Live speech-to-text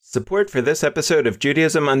Support for this episode of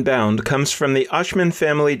Judaism Unbound comes from the Oshman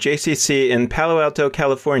Family JCC in Palo Alto,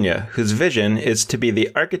 California, whose vision is to be the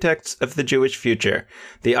architects of the Jewish future.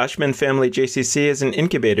 The Oshman Family JCC is an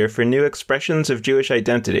incubator for new expressions of Jewish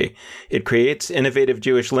identity. It creates innovative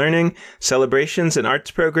Jewish learning, celebrations, and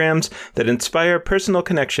arts programs that inspire personal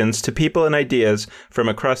connections to people and ideas from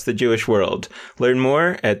across the Jewish world. Learn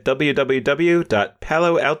more at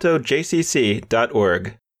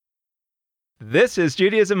www.paloaltojcc.org. This is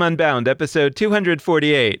Judaism Unbound, episode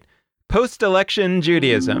 248, Post-Election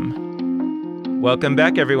Judaism. Welcome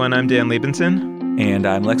back, everyone. I'm Dan Liebenson. And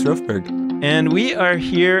I'm Lex Rofeberg. And we are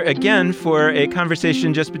here again for a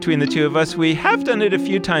conversation just between the two of us. We have done it a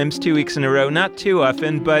few times 2 weeks in a row, not too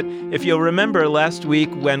often, but if you'll remember last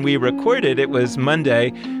week when we recorded, it was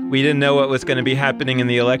Monday. We didn't know what was going to be happening in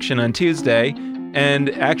the election on Tuesday.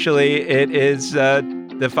 And actually, it is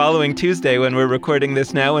the following Tuesday when we're recording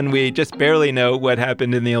this now, and we just barely know what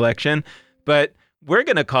happened in the election. But we're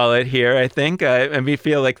going to call it here, I think. And we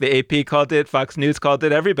feel like the AP called it, Fox News called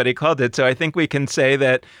it, everybody called it. So I think we can say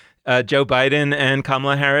that Joe Biden and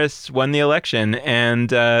Kamala Harris won the election,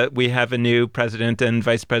 and we have a new president and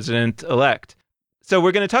vice president-elect. So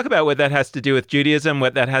we're going to talk about what that has to do with Judaism,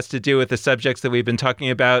 what that has to do with the subjects that we've been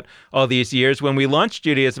talking about all these years. When we launched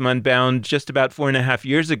Judaism Unbound just about 4.5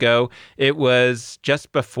 years ago, it was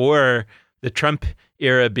just before the Trump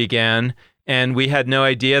era began, and we had no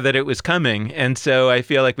idea that it was coming. And so I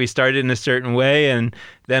feel like we started in a certain way, and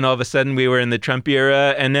then all of a sudden we were in the Trump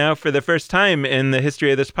era. And now for the first time in the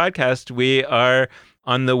history of this podcast, we are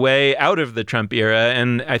on the way out of the Trump era.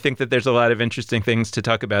 And I think that there's a lot of interesting things to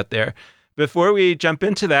talk about there. Before we jump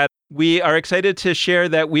into that, we are excited to share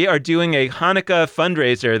that we are doing a Hanukkah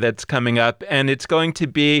fundraiser that's coming up, and it's going to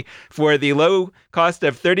be for the low cost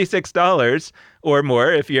of $36 or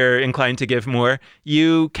more. If you're inclined to give more,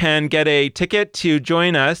 you can get a ticket to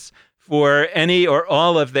join us for any or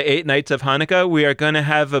all of the 8 nights of Hanukkah. We are going to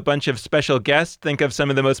have a bunch of special guests. Think of some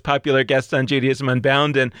of the most popular guests on Judaism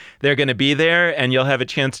Unbound, and they're going to be there, and you'll have a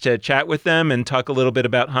chance to chat with them and talk a little bit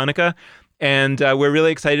about Hanukkah. And we're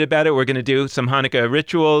really excited about it. We're going to do some Hanukkah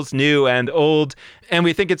rituals, new and old, and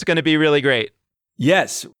we think it's going to be really great.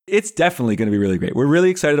 Yes, it's definitely going to be really great. We're really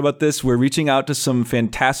excited about this. We're reaching out to some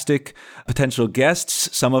fantastic potential guests.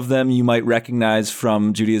 Some of them you might recognize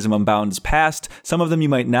from Judaism Unbound's past. Some of them you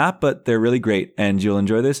might not, but they're really great, and you'll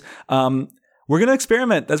enjoy this. We're going to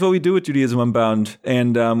experiment. That's what we do with Judaism Unbound,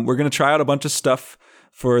 and we're going to try out a bunch of stuff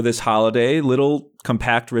for this holiday, little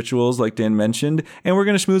compact rituals like Dan mentioned, and we're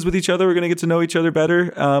going to schmooze with each other. We're going to get to know each other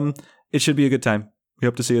better. It should be a good time. We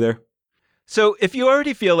hope to see you there. So if you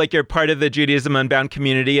already feel like you're part of the Judaism Unbound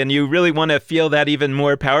community and you really want to feel that even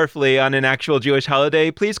more powerfully on an actual Jewish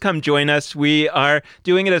holiday, please come join us. We are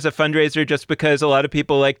doing it as a fundraiser just because a lot of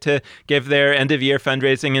people like to give their end-of-year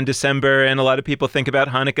fundraising in December, and a lot of people think about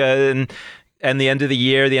Hanukkah and the end of the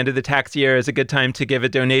year, the end of the tax year is a good time to give a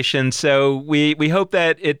donation. So we hope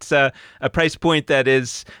that it's a price point that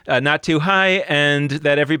is not too high and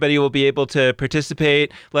that everybody will be able to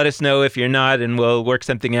participate. Let us know if you're not, and we'll work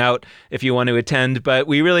something out if you want to attend. But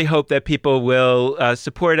we really hope that people will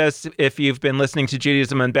support us. If you've been listening to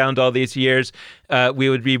Judaism Unbound all these years, we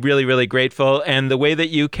would be really, really grateful. And the way that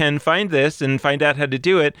you can find this and find out how to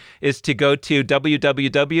do it is to go to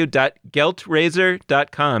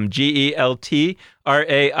www.geltraiser.com,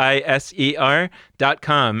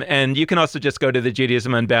 GELTRAISER.com. And you can also just go to the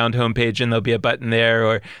Judaism Unbound homepage and there'll be a button there,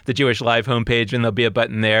 or the Jewish Live homepage and there'll be a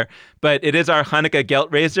button there. But it is our Hanukkah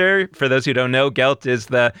Geltraiser. For those who don't know, Gelt is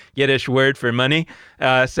the Yiddish word for money.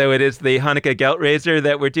 So it is the Hanukkah Geltraiser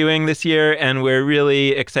that we're doing this year, and we're really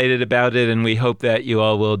excited about it, and we hope that you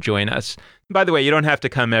all will join us. By the way, you don't have to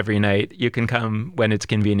come every night. You can come when it's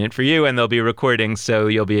convenient for you, and there'll be recordings, so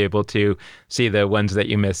you'll be able to see the ones that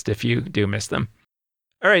you missed if you do miss them.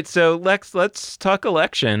 All right, so Lex, let's talk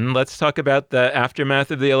election. Let's talk about the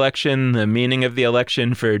aftermath of the election, the meaning of the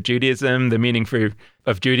election for Judaism, the meaning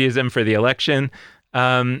of Judaism for the election. What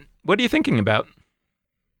are you thinking about?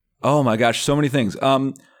 Oh my gosh, so many things.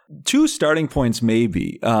 2 starting points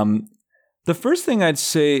maybe. The first thing I'd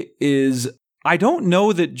say is I don't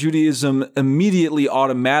know that Judaism immediately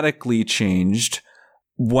automatically changed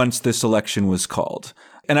once this election was called.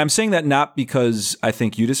 And I'm saying that not because I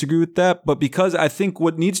think you disagree with that, but because I think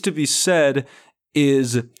what needs to be said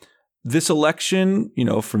is this election,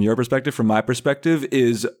 from your perspective, from my perspective,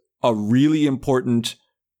 is a really important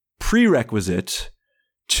prerequisite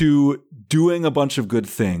to doing a bunch of good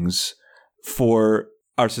things for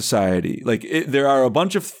our society. There are a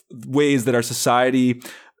bunch of ways that our society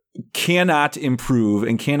cannot improve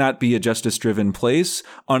and cannot be a justice-driven place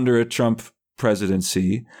under a Trump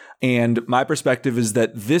presidency. And my perspective is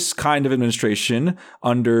that this kind of administration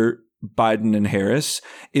under Biden and Harris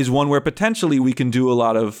is one where potentially we can do a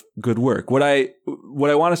lot of good work. What I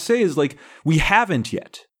want to say is, like, we haven't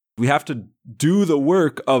yet. We have to do the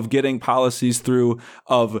work of getting policies through,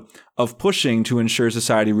 of pushing to ensure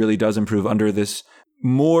society really does improve under this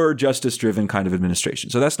more justice-driven kind of administration.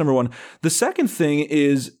 So that's number one. The second thing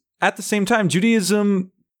is, at the same time,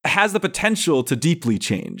 Judaism has the potential to deeply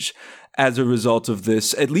change as a result of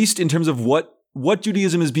this, at least in terms of what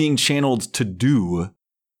Judaism is being channeled to do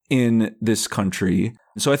in this country.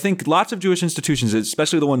 So I think lots of Jewish institutions,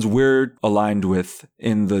 especially the ones we're aligned with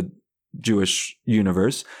in the Jewish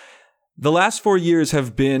universe, the last 4 years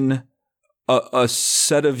have been a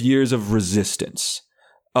set of years of resistance,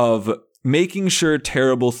 of making sure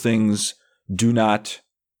terrible things do not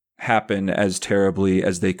happen as terribly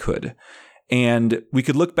as they could. And we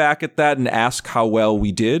could look back at that and ask how well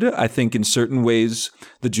we did. I think in certain ways,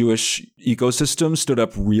 the Jewish ecosystem stood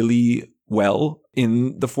up really well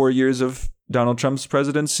in the 4 years of Donald Trump's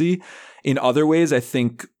presidency. In other ways, I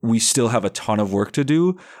think we still have a ton of work to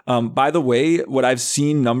do. By the way, what I've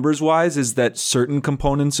seen numbers-wise is that certain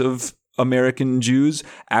components of American Jews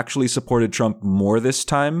actually supported Trump more this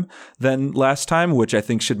time than last time, which I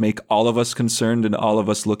think should make all of us concerned and all of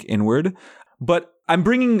us look inward. But I'm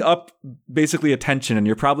bringing up basically a tension, and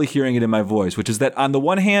you're probably hearing it in my voice, which is that on the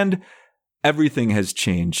one hand, everything has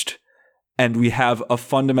changed, and we have a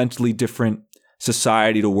fundamentally different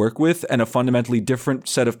society to work with and a fundamentally different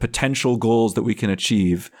set of potential goals that we can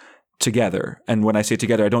achieve together. And when I say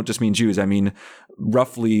together, I don't just mean Jews. I mean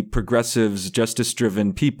roughly progressives,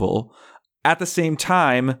 justice-driven people. At the same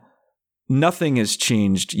time, nothing has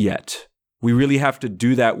changed yet. We really have to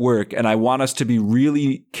do that work. And I want us to be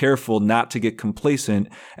really careful not to get complacent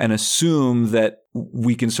and assume that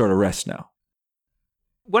we can sort of rest now.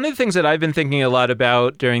 One of the things that I've been thinking a lot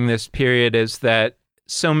about during this period is that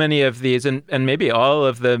so many of these, and maybe all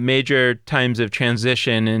of the major times of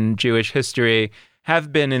transition in Jewish history,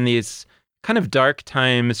 have been in these kind of dark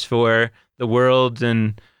times for the world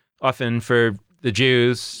and often for the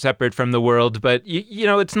Jews separate from the world. But,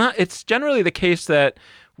 it's generally the case that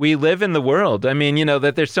we live in the world. I mean,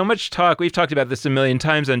 that there's so much talk. We've talked about this a million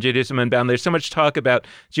times on Judaism Unbound. There's so much talk about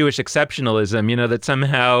Jewish exceptionalism, that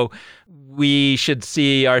somehow we should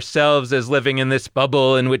see ourselves as living in this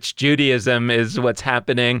bubble in which Judaism is what's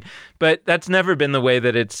happening. But that's never been the way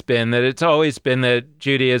that it's been, that it's always been that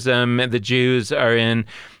Judaism and the Jews are in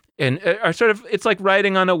and are sort of, it's like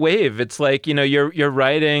riding on a wave. It's like, you're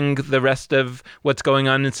riding the rest of what's going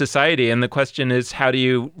on in society. And the question is, how do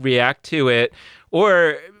you react to it?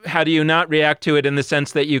 Or how do you not react to it in the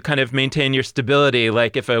sense that you kind of maintain your stability?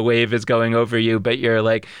 Like if a wave is going over you, but you're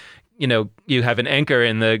like, you have an anchor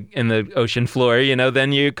in the ocean floor,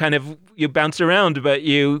 then you kind of, you bounce around, but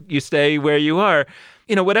you stay where you are.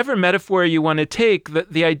 Whatever metaphor you want to take,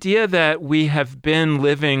 the idea that we have been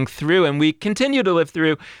living through and we continue to live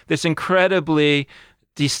through this incredibly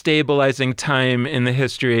destabilizing time in the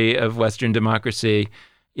history of Western democracy,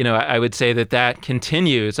 I would say that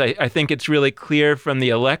continues. I think it's really clear from the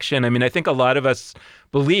election. I mean, I think a lot of us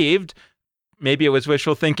believed, maybe it was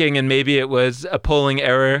wishful thinking and maybe it was a polling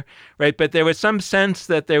error, right? But there was some sense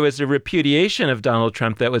that there was a repudiation of Donald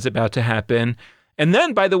Trump that was about to happen. And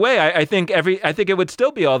then, by the way, I think it would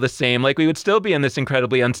still be all the same. Like we would still be in this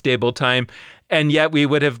incredibly unstable time, and yet we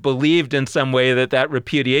would have believed in some way that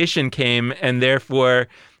repudiation came, and therefore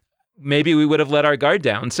maybe we would have let our guard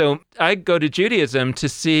down. So I go to Judaism to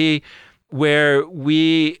see where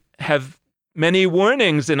we have many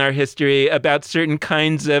warnings in our history about certain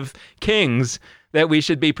kinds of kings that we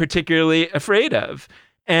should be particularly afraid of.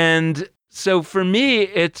 And so for me,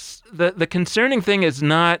 it's the concerning thing is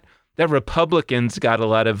not that Republicans got a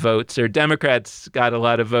lot of votes or Democrats got a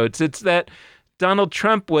lot of votes. It's that Donald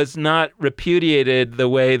Trump was not repudiated the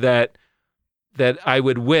way that I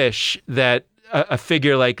would wish that a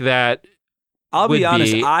figure like that I'll be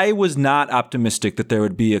honest, I was not optimistic that there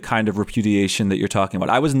would be a kind of repudiation that you're talking about.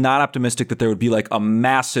 I was not optimistic that there would be like a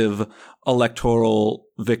massive electoral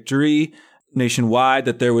victory nationwide,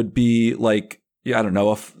 that there would be like, I don't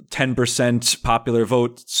know, a 10% popular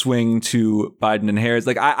vote swing to Biden and Harris.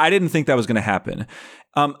 Like, I didn't think that was going to happen.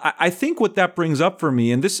 I think what that brings up for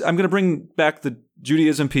me, and this, I'm going to bring back the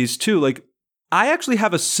Judaism piece too. Like, I actually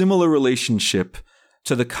have a similar relationship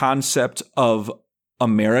to the concept of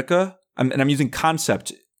America. And I'm using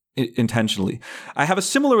concept intentionally. I have a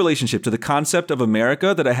similar relationship to the concept of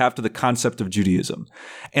America that I have to the concept of Judaism.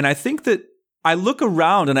 And I think that I look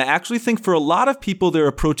around and I actually think for a lot of people, their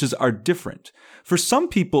approaches are different. For some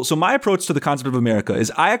people, so my approach to the concept of America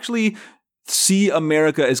is I actually see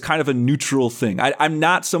America as kind of a neutral thing. I'm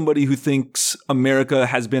not somebody who thinks America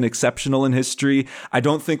has been exceptional in history. I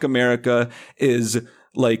don't think America is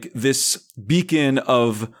like this beacon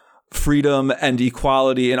of freedom and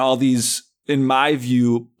equality and all these, in my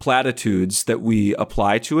view, platitudes that we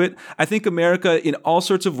apply to it. I think America, in all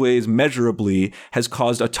sorts of ways, measurably, has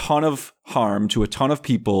caused a ton of harm to a ton of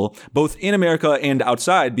people, both in America and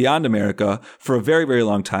outside, beyond America, for a very, very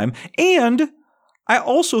long time. And I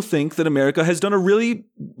also think that America has done a really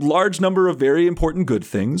large number of very important good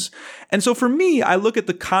things. And so for me, I look at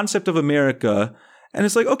the concept of America and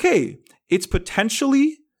it's like, okay, it's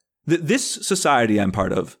potentially that this society I'm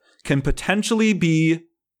part of can potentially be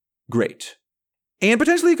great. And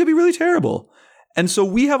potentially it could be really terrible. And so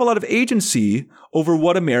we have a lot of agency over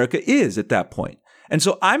what America is at that point. And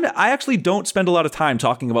so I actually don't spend a lot of time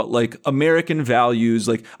talking about like American values,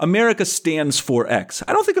 like America stands for X.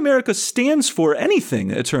 I don't think America stands for anything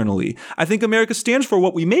eternally. I think America stands for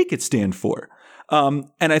what we make it stand for. And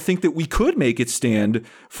I think that we could make it stand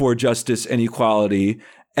for justice and equality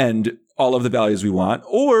and all of the values we want,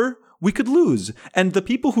 or we could lose. And the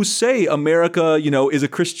people who say America, is a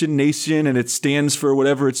Christian nation and it stands for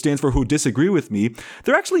whatever it stands for, who disagree with me,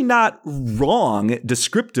 they're actually not wrong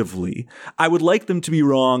descriptively. I would like them to be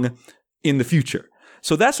wrong in the future.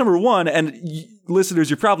 So that's number one. And listeners,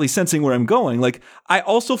 you're probably sensing where I'm going. Like, I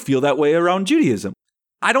also feel that way around Judaism.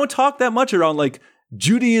 I don't talk that much around like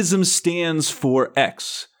Judaism stands for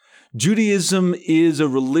X. Judaism is a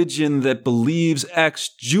religion that believes X.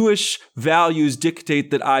 Jewish values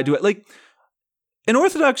dictate that I do it. Like an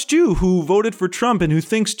Orthodox Jew who voted for Trump and who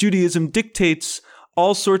thinks Judaism dictates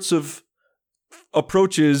all sorts of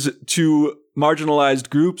approaches to marginalized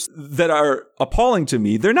groups that are appalling to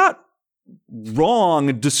me, they're not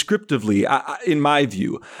wrong descriptively, in my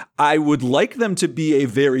view. I would like them to be a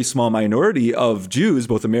very small minority of Jews,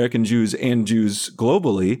 both American Jews and Jews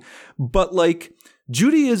globally, but like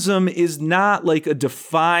Judaism is not like a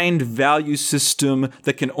defined value system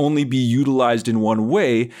that can only be utilized in one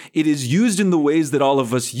way. It is used in the ways that all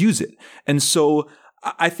of us use it. And so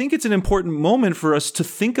I think it's an important moment for us to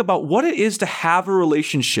think about what it is to have a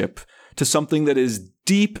relationship to something that is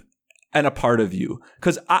deep and a part of you.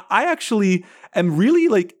 Because I actually am really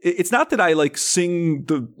like, it's not that I like sing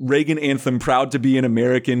the Reagan anthem, proud to be an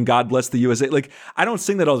American, God bless the USA. Like, I don't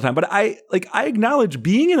sing that all the time, but I acknowledge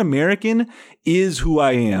being an American is who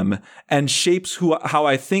I am and shapes how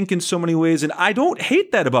I think in so many ways. And I don't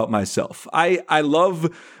hate that about myself. I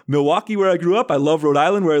love Milwaukee, where I grew up. I love Rhode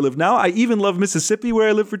Island, where I live now. I even love Mississippi, where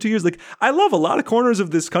I lived for 2 years. Like, I love a lot of corners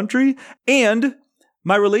of this country. And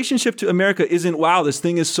my relationship to America isn't, wow, this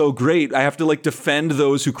thing is so great, I have to like defend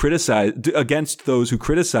those who criticize against those who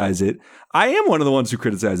criticize it. I am one of the ones who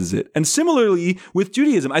criticizes it. And similarly with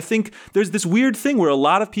Judaism, I think there's this weird thing where a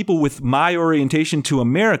lot of people with my orientation to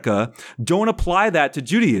America don't apply that to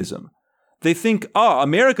Judaism. They think, oh,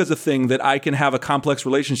 America's a thing that I can have a complex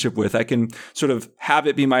relationship with. I can sort of have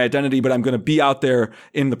it be my identity, but I'm going to be out there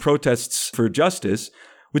in the protests for justice.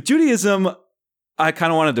 With Judaism, I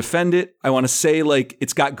kind of want to defend it. I want to say like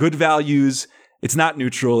it's got good values. It's not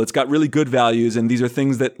neutral. It's got really good values. And these are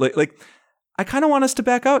things that like I kind of want us to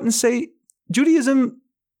back out and say Judaism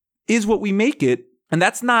is what we make it. And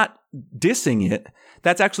that's not dissing it.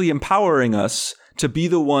 That's actually empowering us to be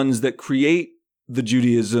the ones that create the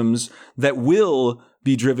Judaisms that will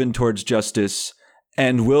be driven towards justice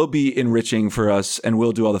and will be enriching for us and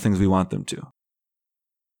will do all the things we want them to.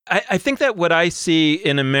 I think that what I see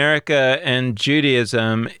in America and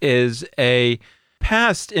Judaism is a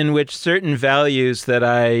past in which certain values that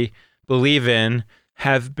I believe in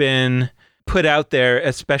have been put out there,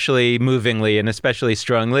 especially movingly and especially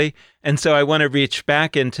strongly. And so I want to reach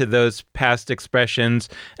back into those past expressions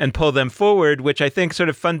and pull them forward, which I think sort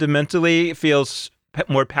of fundamentally feels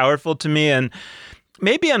more powerful to me and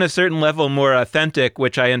maybe on a certain level more authentic,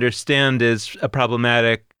 which I understand is a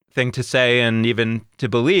problematic thing to say and even to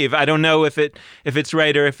believe. I don't know if it's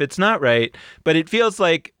right or if it's not right, but it feels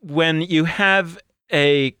like when you have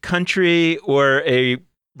a country or a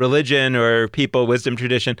religion or people, wisdom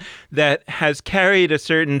tradition that has carried a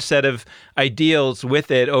certain set of ideals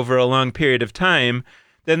with it over a long period of time,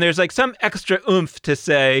 then there's like some extra oomph to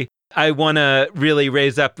say, I want to really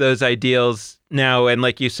raise up those ideals now and,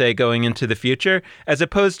 like you say, going into the future, as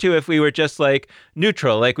opposed to if we were just like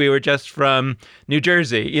neutral, like we were just from New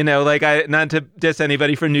Jersey, like not to diss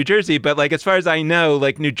anybody from New Jersey, but like as far as I know,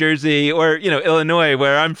 like New Jersey or, Illinois,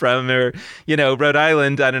 where I'm from, or, Rhode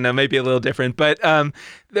Island, I don't know, maybe a little different, but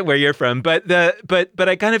where you're from. But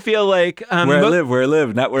I kind of feel like where I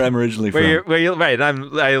live, not where I'm originally from. Where you're right.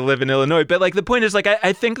 I live in Illinois. But like the point is, like,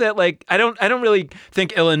 I think that like I don't really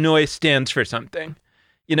think Illinois stands for something.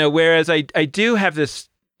 Whereas I do have this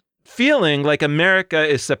feeling like America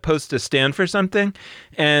is supposed to stand for something,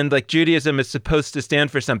 and like Judaism is supposed to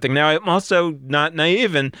stand for something. Now, I'm also not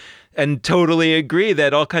naive and totally agree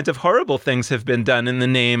that all kinds of horrible things have been done in the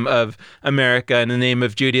name of America, in the name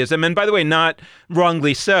of Judaism. And by the way, not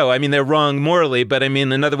wrongly so. I mean, they're wrong morally, but I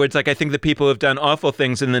mean, in other words, like I think the people who have done awful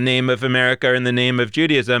things in the name of America or in the name of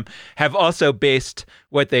Judaism have also based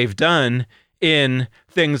what they've done in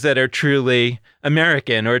things that are truly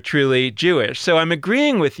American or truly Jewish. So I'm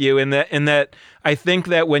agreeing with you in that I think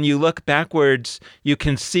that when you look backwards, you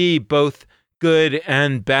can see both good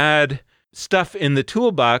and bad stuff in the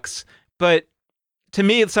toolbox. But to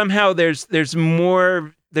me, somehow there's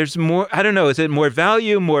more, I don't know, is it more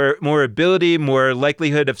value, more ability, more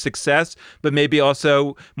likelihood of success, but maybe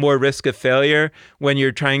also more risk of failure when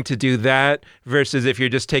you're trying to do that versus if you're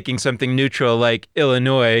just taking something neutral like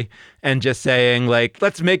Illinois and just saying like,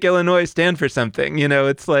 let's make Illinois stand for something.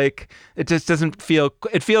 It's like, it just doesn't feel,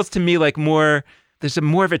 it feels to me like there's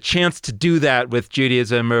more of a chance to do that with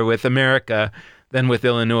Judaism or with America than with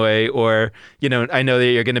Illinois, or, I know that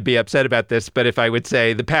you're going to be upset about this, but if I would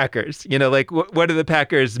say the Packers, like what do the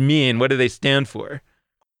Packers mean? What do they stand for?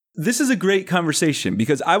 This is a great conversation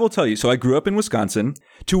because I will tell you, so I grew up in Wisconsin.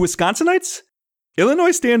 To Wisconsinites,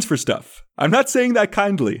 Illinois stands for stuff. I'm not saying that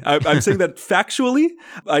kindly. I'm saying that factually.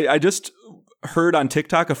 I just heard on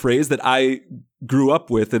TikTok a phrase that I grew up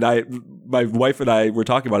with, and my wife and I were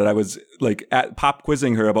talking about it. I was like pop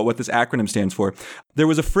quizzing her about what this acronym stands for. There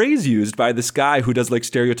was a phrase used by this guy who does like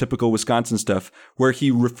stereotypical Wisconsin stuff where he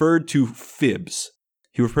referred to fibs.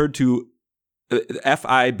 He referred to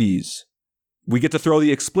FIBs. We get to throw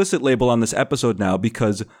the explicit label on this episode now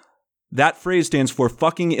because that phrase stands for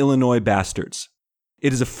fucking Illinois bastards.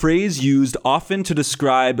 It is a phrase used often to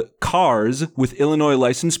describe cars with Illinois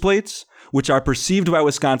license plates, which are perceived by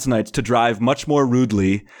Wisconsinites to drive much more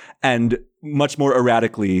rudely and much more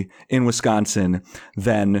erratically in Wisconsin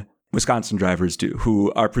than Wisconsin drivers do,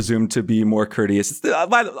 who are presumed to be more courteous.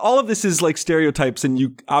 All of this is like stereotypes, and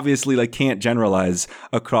you obviously like can't generalize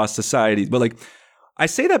across societies. But like, I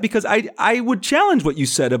say that because I would challenge what you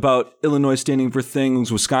said about Illinois standing for things,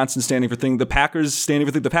 Wisconsin standing for things, the Packers standing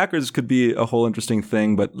for things. The Packers could be a whole interesting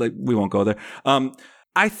thing, but like we won't go there.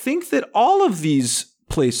 I think that all of these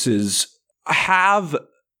places have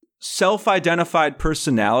self-identified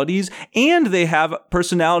personalities, and they have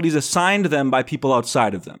personalities assigned them by people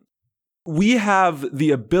outside of them. We have the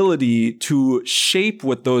ability to shape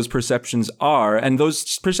what those perceptions are, and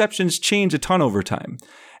those perceptions change a ton over time.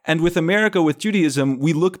 And with America, with Judaism,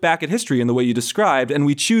 we look back at history in the way you described, and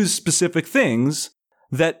we choose specific things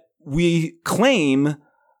that we claim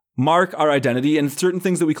mark our identity and certain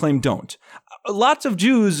things that we claim don't. Lots of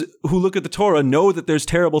Jews who look at the Torah know that there's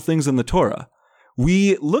terrible things in the Torah.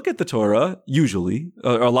 We look at the Torah, usually,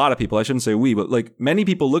 or a lot of people, I shouldn't say we, but like many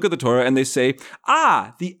people look at the Torah and they say,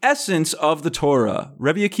 the essence of the Torah.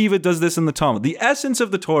 Rabbi Akiva does this in the Talmud. The essence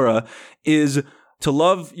of the Torah is to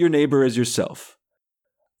love your neighbor as yourself.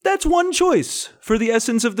 That's one choice for the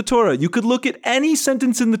essence of the Torah. You could look at any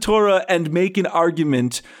sentence in the Torah and make an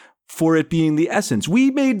argument for it being the essence.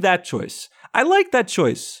 We made that choice. I like that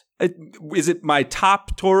choice. Is it my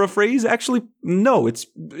top Torah phrase? Actually, no, it's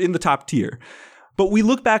in the top tier. But we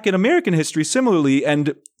look back in American history similarly,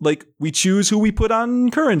 and like we choose who we put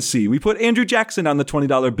on currency. We put Andrew Jackson on the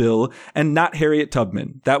 $20 bill and not Harriet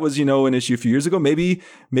Tubman. That was, an issue a few years ago. Maybe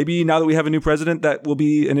now that we have a new president, that will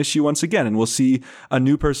be an issue once again, and we'll see a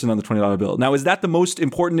new person on the $20 bill. Now, is that the most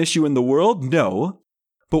important issue in the world? No.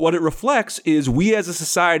 But what it reflects is we as a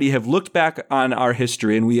society have looked back on our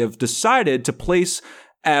history, and we have decided to place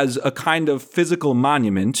as a kind of physical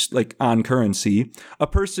monument, like on currency, a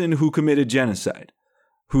person who committed genocide,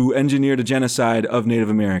 who engineered a genocide of Native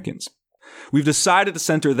Americans. We've decided to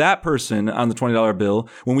center that person on the $20 bill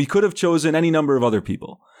when we could have chosen any number of other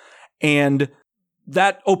people. And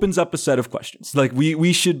that opens up a set of questions. Like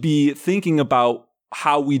we should be thinking about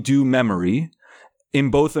how we do memory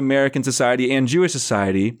in both American society and Jewish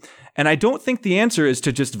society. And I don't think the answer is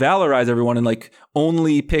to just valorize everyone and like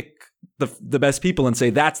only pick the best people and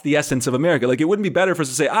say that's the essence of America. Like it wouldn't be better for us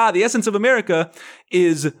to say, the essence of America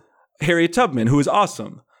is Harriet Tubman, who is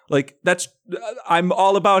awesome. Like I'm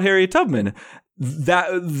all about Harriet Tubman.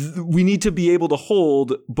 we need to be able to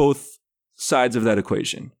hold both sides of that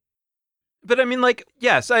equation. But I mean, like,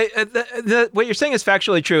 yes, what you're saying is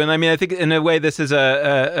factually true. And I mean, I think in a way this is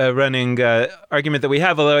a running argument that we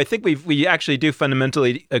have, although I think we actually do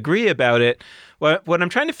fundamentally agree about it. What I'm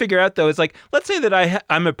trying to figure out, though, is like, let's say that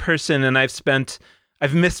I'm a person and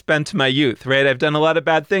I've misspent my youth, right? I've done a lot of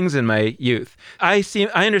bad things in my youth. I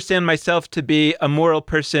understand myself to be a moral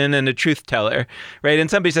person and a truth teller, right? And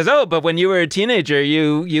somebody says, "Oh, but when you were a teenager,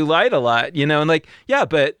 you lied a lot," and like, yeah,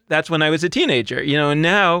 but that's when I was a teenager, and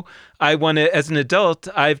now I want to, as an adult,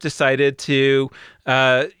 I've decided to,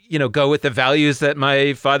 go with the values that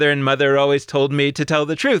my father and mother always told me to tell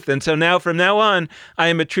the truth. And so now, from now on, I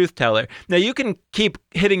am a truth teller. Now, you can keep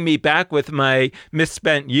hitting me back with my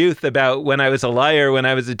misspent youth about when I was a liar when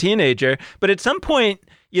I was a teenager. But at some point,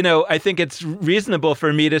 I think it's reasonable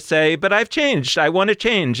for me to say, but I've changed. I want to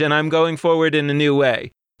change, and I'm going forward in a new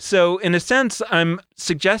way. So in a sense, I'm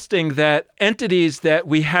suggesting that entities that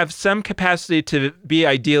we have some capacity to be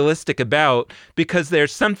idealistic about because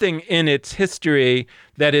there's something in its history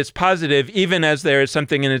that is positive, even as there is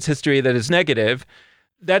something in its history that is negative,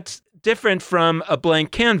 that's different from a blank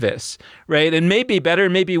canvas, right? And maybe better,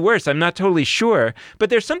 maybe worse. I'm not totally sure. But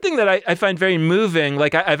there's something that I find very moving.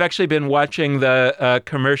 Like I've actually been watching the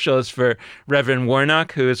commercials for Reverend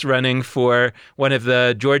Warnock, who is running for one of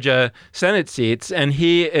the Georgia Senate seats. And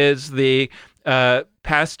he is the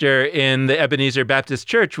pastor in the Ebenezer Baptist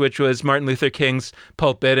Church, which was Martin Luther King's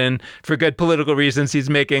pulpit. And for good political reasons, he's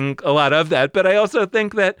making a lot of that. But I also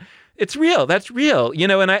think that it's real. That's real,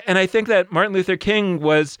 and I think that Martin Luther King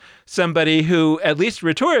was somebody who, at least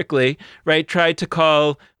rhetorically, right, tried to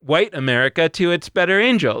call white America to its better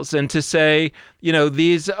angels and to say,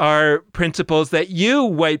 these are principles that you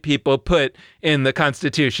white people put in the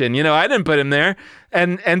Constitution. I didn't put them there.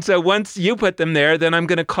 And so once you put them there, then I'm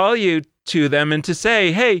going to call you to them and to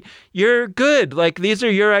say, hey, you're good. Like, these are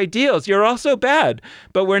your ideals. You're also bad.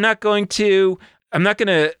 But I'm not going to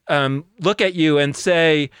look at you and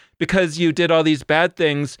say, because you did all these bad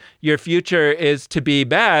things, your future is to be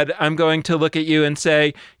bad. I'm going to look at you and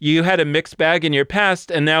say, you had a mixed bag in your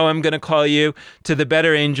past, and now I'm going to call you to the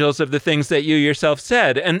better angels of the things that you yourself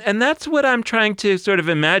said. And that's what I'm trying to sort of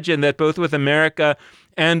imagine, that both with America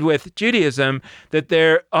and with Judaism, that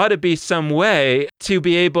there ought to be some way to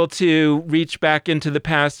be able to reach back into the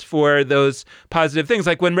past for those positive things.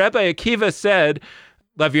 Like when Rabbi Akiva said,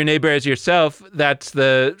 love your neighbor as yourself, that's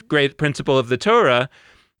the great principle of the Torah.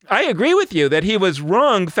 I agree with you that he was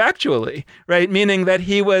wrong factually, right? Meaning that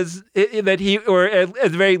or at the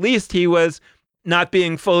very least, he was not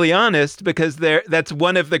being fully honest, because that's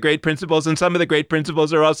one of the great principles. And some of the great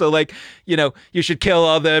principles are also like, you should kill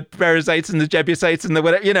all the Perizzites and the Jebusites and the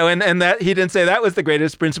whatever, and that he didn't say that was the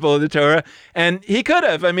greatest principle of the Torah. And he could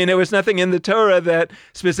have. I mean, there was nothing in the Torah that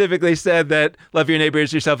specifically said that love your neighbor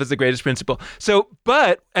as yourself is the greatest principle. So,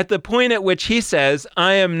 but at the point at which he says,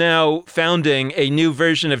 I am now founding a new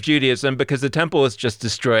version of Judaism because the temple was just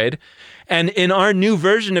destroyed. And in our new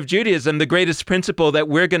version of Judaism, the greatest principle that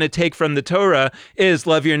we're going to take from the Torah is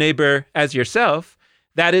love your neighbor as yourself.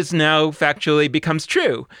 That is now factually becomes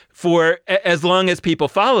true for as long as people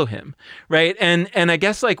follow him, right? And I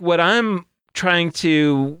guess like what I'm trying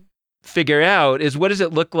to figure out is, what does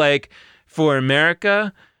it look like for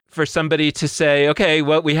America, for somebody to say, okay,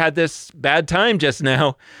 well, we had this bad time just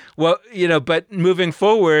now. Well, but moving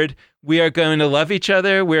forward, we are going to love each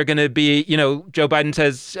other. We're going to be, Joe Biden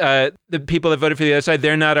says the people that voted for the other side,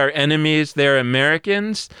 they're not our enemies. They're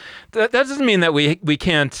Americans. That doesn't mean that we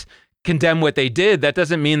can't condemn what they did. That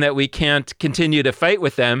doesn't mean that we can't continue to fight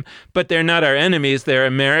with them, but they're not our enemies. They're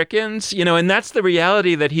Americans, and that's the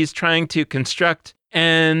reality that he's trying to construct.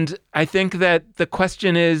 And I think that the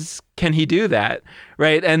question is, can he do that,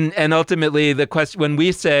 right? And ultimately, the question, when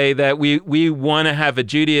we say that we want to have a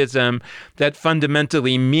Judaism that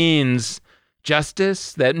fundamentally means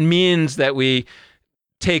justice, that means that we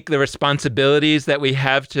take the responsibilities that we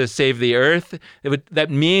have to save the earth, that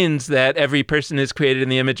means that every person is created in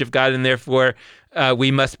the image of God, and therefore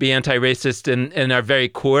we must be anti-racist in our very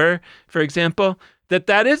core, for example,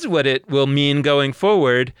 that is what it will mean going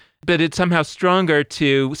forward. But it's somehow stronger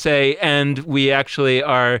to say, and we actually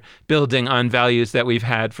are building on values that we've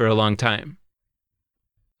had for a long time.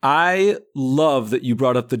 I love that you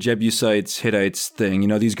brought up the Jebusites, Hittites thing,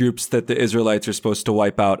 these groups that the Israelites are supposed to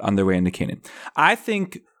wipe out on their way into Canaan. I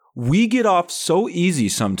think we get off so easy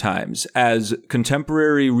sometimes as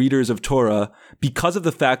contemporary readers of Torah because of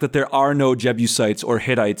the fact that there are no Jebusites or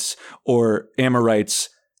Hittites or Amorites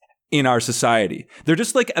in our society. They're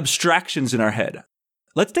just like abstractions in our head.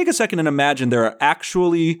 let's take a second and imagine there are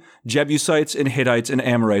actually Jebusites and Hittites and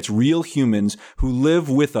Amorites, real humans who live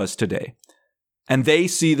with us today. And they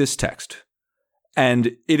see this text.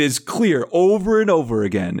 And it is clear over and over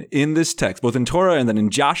again in this text, both in Torah and then in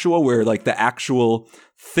Joshua, where like the actual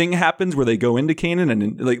thing happens where they go into Canaan.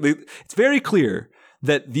 And it's very clear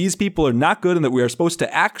that these people are not good and that we are supposed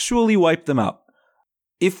to actually wipe them out.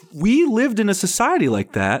 If we lived in a society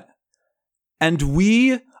like that and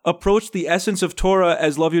we approached the essence of Torah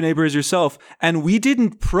as love your neighbor as yourself, and we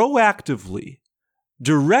didn't proactively,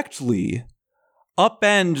 directly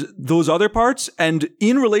upend those other parts and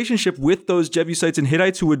in relationship with those Jebusites and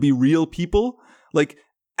Hittites who would be real people, like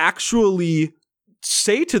actually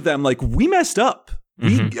say to them, like, we messed up.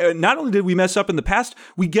 Mm-hmm. Not only did we mess up in the past,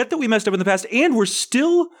 we get that we messed up in the past, and we're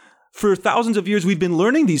still, for thousands of years, we've been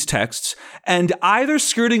learning these texts and either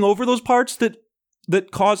skirting over those parts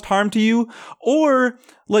that caused harm to you, or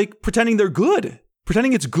like pretending they're good,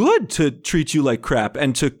 pretending it's good to treat you like crap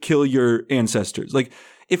and to kill your ancestors. Like,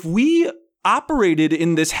 if we operated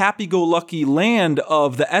in this happy-go-lucky land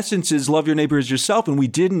of the essence is love your neighbor as yourself, and we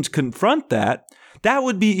didn't confront that, that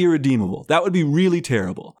would be irredeemable. That would be really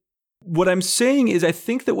terrible. What I'm saying is, I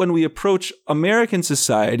think that when we approach American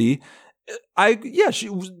society,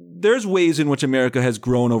 there's ways in which America has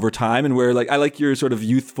grown over time, and where, like, I like your sort of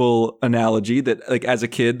youthful analogy that, like, as a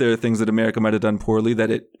kid, there are things that America might have done poorly that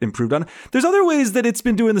it improved on. There's other ways that it's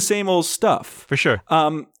been doing the same old stuff. For sure.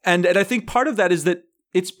 And I think part of that is that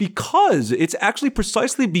it's actually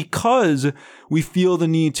precisely because we feel the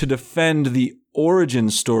need to defend the origin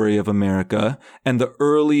story of America and the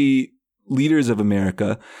early leaders of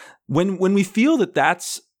America. When we feel that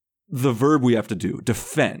that's the verb we have to do,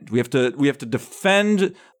 defend. We have to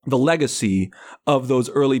defend the legacy of those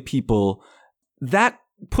early people. That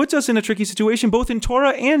puts us in a tricky situation, both in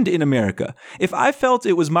Torah and in America. If I felt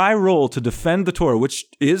it was my role to defend the Torah, which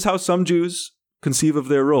is how some Jews conceive of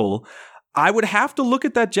their role, I would have to look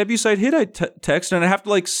at that Jebusite Hittite text and I'd have to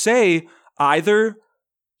like say either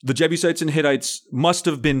the Jebusites and Hittites must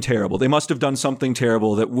have been terrible. They must have done something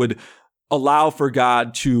terrible that would allow for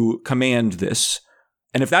God to command this.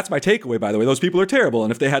 And if that's my takeaway, by the way, those people are terrible.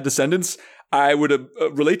 And if they had descendants, I would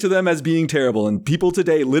relate to them as being terrible. And people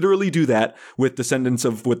today literally do that with descendants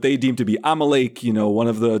of what they deem to be Amalek, one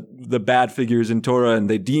of the bad figures in Torah. And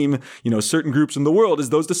they deem, certain groups in the world as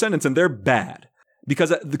those descendants, and they're bad.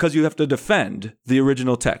 Because you have to defend the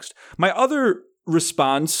original text. My other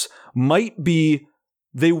response might be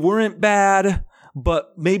they weren't bad,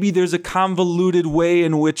 but maybe there's a convoluted way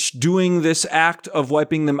in which doing this act of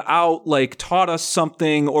wiping them out like taught us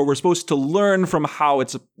something, or we're supposed to learn from how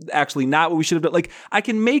it's actually not what we should have done. Like, I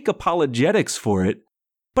can make apologetics for it,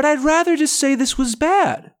 but I'd rather just say this was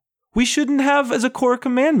bad. We shouldn't have as a core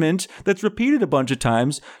commandment that's repeated a bunch of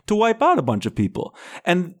times to wipe out a bunch of people.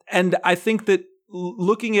 And I think that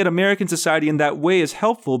looking at American society in that way is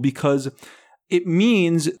helpful because it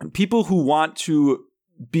means people who want to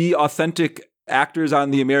be authentic actors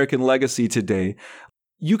on the American legacy today,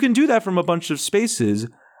 you can do that from a bunch of spaces.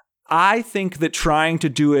 I think that trying to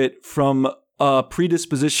do it from a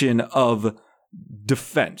predisposition of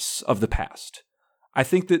defense of the past, I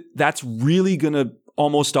think that that's really going to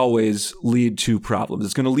almost always lead to problems.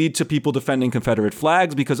 It's going to lead to people defending Confederate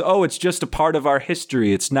flags because, it's just a part of our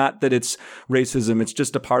history. It's not that it's racism. It's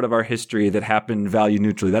just a part of our history that happened value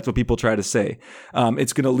neutrally. That's what people try to say.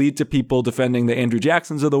 It's going to lead to people defending the Andrew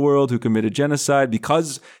Jacksons of the world who committed genocide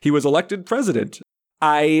because he was elected president.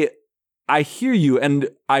 I hear you, and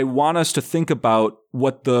I want us to think about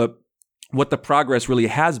what the progress really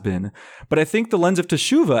has been. But I think the lens of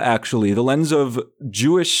Teshuvah, actually, the lens of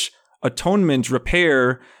Jewish atonement,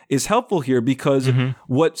 repair, is helpful here because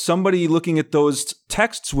what somebody looking at those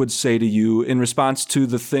texts would say to you in response to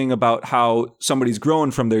the thing about how somebody's grown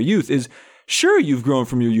from their youth is, sure, you've grown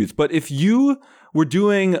from your youth, but if you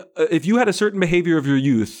had a certain behavior of your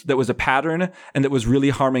youth that was a pattern and that was really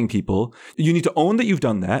harming people, you need to own that you've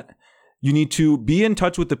done that. You need to be in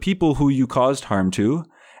touch with the people who you caused harm to,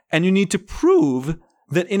 and you need to prove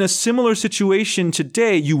that in a similar situation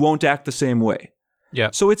today, you won't act the same way.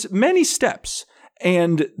 Yeah. So it's many steps,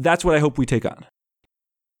 and that's what I hope we take on.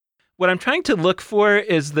 What I'm trying to look for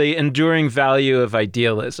is the enduring value of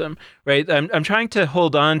idealism, right? I'm trying to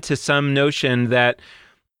hold on to some notion that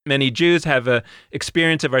many Jews have a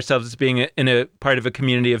experience of ourselves as being in a part of a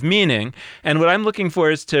community of meaning. And what I'm looking for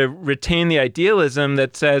is to retain the idealism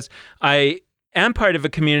that says, I am part of a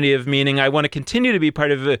community of meaning. I want to continue to be part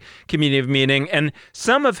of a community of meaning. And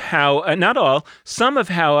some of how, not all, some of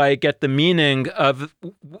how I get the meaning of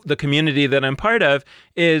the community that I'm part of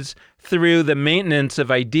is through the maintenance of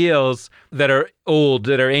ideals that are old,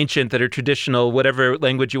 that are ancient, that are traditional, whatever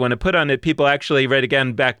language you want to put on it. People actually, right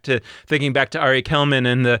again, thinking back to Ari Kelman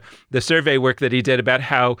and the survey work that he did about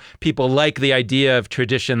how people like the idea of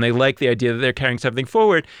tradition. They like the idea that they're carrying something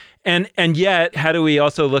forward. And yet, how do we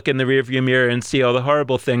also look in the rearview mirror and see all the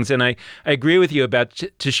horrible things? And I agree with you about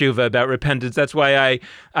teshuvah, about repentance. That's why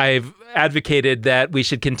I've advocated that we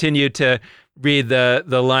should continue to read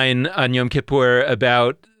the line on Yom Kippur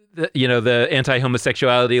about the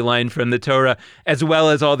anti-homosexuality line from the Torah, as well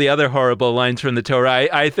as all the other horrible lines from the Torah.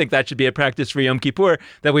 I think that should be a practice for Yom Kippur,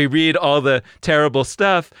 that we read all the terrible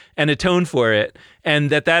stuff and atone for it, and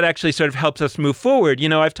that actually sort of helps us move forward.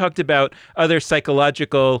 I've talked about other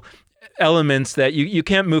psychological elements that you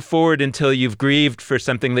can't move forward until you've grieved for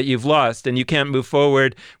something that you've lost, and you can't move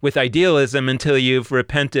forward with idealism until you've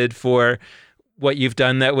repented for what you've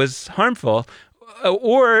done that was harmful.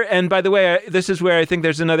 And by the way, this is where I think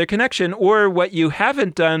there's another connection, or what you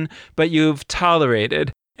haven't done, but you've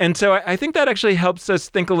tolerated. And so I think that actually helps us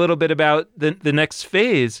think a little bit about the next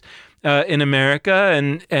phase in America.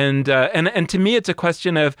 And to me, it's a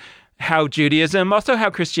question of how Judaism, also how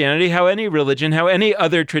Christianity, how any religion, how any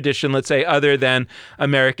other tradition, let's say, other than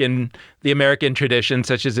the American tradition,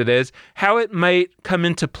 such as it is, how it might come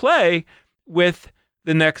into play with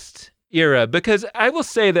the next era. Because I will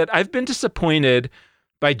say that I've been disappointed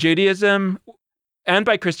by Judaism and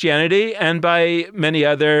by Christianity and by many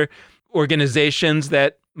other organizations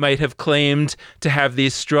that might have claimed to have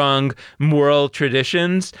these strong moral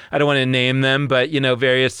traditions. I don't want to name them, but,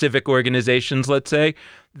 various civic organizations, let's say,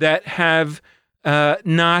 that have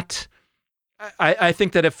not, I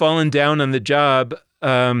think that have fallen down on the job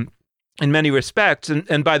in many respects.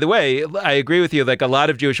 And by the way, I agree with you, like a lot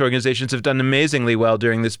of Jewish organizations have done amazingly well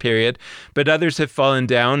during this period, but others have fallen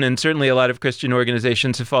down, and certainly a lot of Christian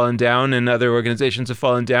organizations have fallen down, and other organizations have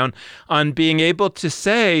fallen down on being able to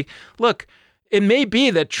say, look, it may be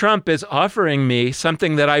that Trump is offering me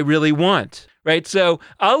something that I really want, right? So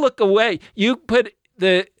I'll look away. You put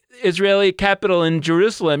the Israeli capital in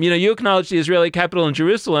Jerusalem, you acknowledge the Israeli capital in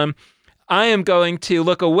Jerusalem, I am going to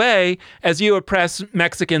look away as you oppress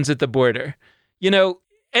Mexicans at the border.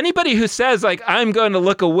 Anybody who says, like, I'm going to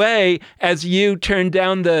look away as you turn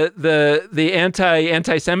down the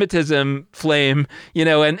anti-Semitism flame,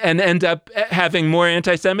 and end up having more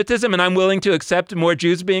anti-Semitism, and I'm willing to accept more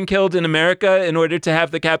Jews being killed in America in order to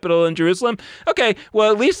have the capital in Jerusalem. Okay, well,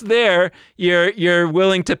 at least there you're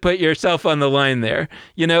willing to put yourself on the line there,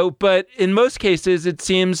 But in most cases, it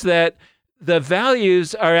seems that the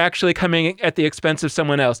values are actually coming at the expense of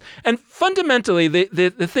someone else. And fundamentally,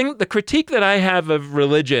 the critique that I have of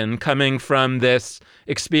religion coming from this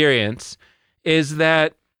experience is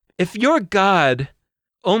that if your God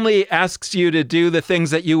only asks you to do the things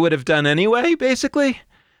that you would have done anyway, basically,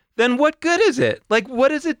 then what good is it? Like,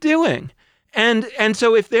 what is it doing? And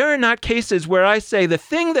so if there are not cases where I say the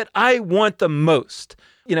thing that I want the most,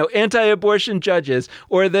 anti-abortion judges,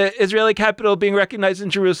 or the Israeli capital being recognized in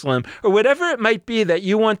Jerusalem, or whatever it might be that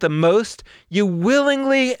you want the most, you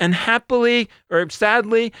willingly and happily or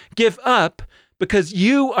sadly give up because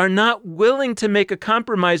you are not willing to make a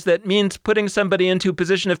compromise that means putting somebody into a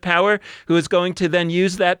position of power who is going to then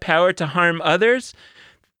use that power to harm others.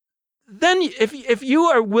 Then if you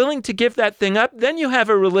are willing to give that thing up, then you have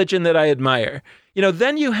a religion that I admire.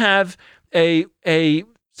 Then you have a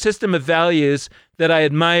system of values that I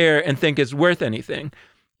admire and think is worth anything.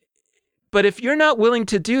 But if you're not willing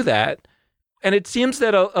to do that, and it seems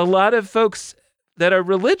that a lot of folks that are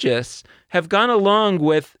religious have gone along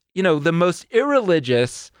with, the most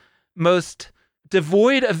irreligious, most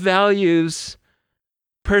devoid of values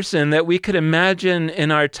person that we could imagine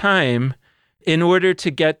in our time in order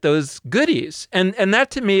to get those goodies. And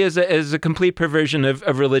that to me is a complete perversion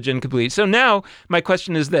of religion completely. So now my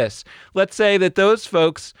question is this. Let's say that those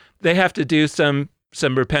folks, they have to do some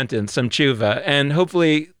repentance, some tshuva, and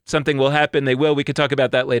hopefully something will happen. They will. We could talk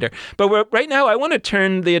about that later. But right now, I want to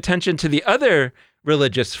turn the attention to the other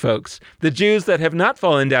religious folks, the Jews that have not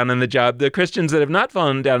fallen down on the job, the Christians that have not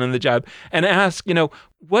fallen down on the job, and ask,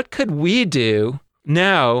 what could we do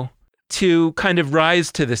now to kind of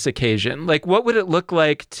rise to this occasion? Like, what would it look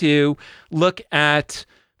like to look at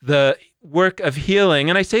the work of healing?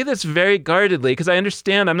 And I say this very guardedly because I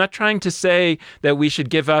understand I'm not trying to say that we should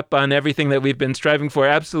give up on everything that we've been striving for.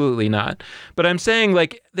 Absolutely not. But I'm saying,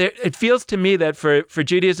 like, it feels to me that for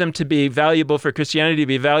Judaism to be valuable, for Christianity to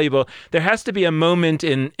be valuable, there has to be a moment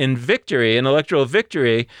in victory, in electoral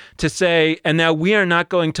victory, to say, and now we are not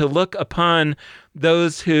going to look upon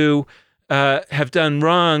those who have done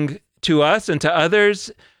wrong to us and to others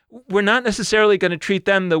we're not necessarily going to treat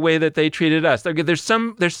them the way that they treated us. There's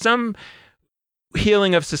some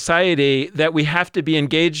healing of society that we have to be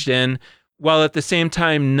engaged in, while at the same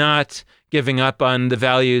time not giving up on the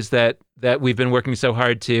values that we've been working so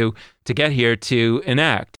hard to get here to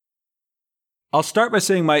enact. I'll start by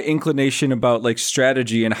saying my inclination about like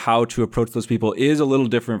strategy and how to approach those people is a little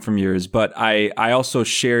different from yours, but I also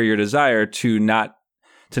share your desire to not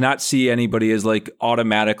see anybody as like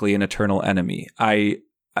automatically an eternal enemy. I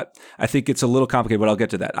think it's a little complicated, but I'll get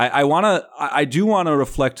to that. I do want to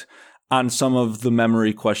reflect on some of the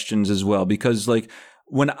memory questions as well, because like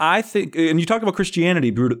when I think, and you talk about Christianity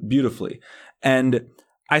beautifully, and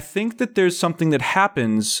I think that there's something that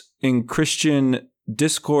happens in Christian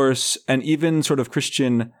discourse and even sort of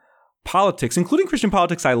Christian politics, including Christian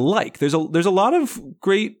politics I like. There's a lot of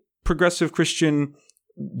great progressive Christian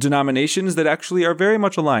denominations that actually are very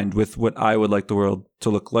much aligned with what I would like the world to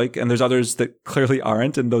look like. And there's others that clearly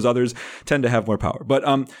aren't, and those others tend to have more power. But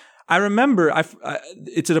I remember,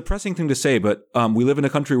 it's a depressing thing to say, but we live in a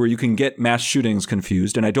country where you can get mass shootings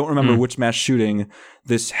confused. And I don't remember which mass shooting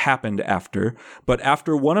this happened after. But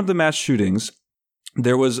after one of the mass shootings,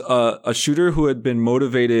 there was a shooter who had been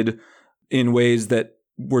motivated in ways that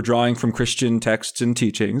were drawing from Christian texts and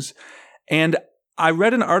teachings. And I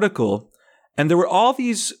read an article, and there were all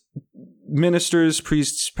these ministers,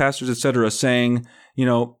 priests, pastors, etc., saying, you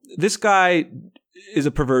know, this guy is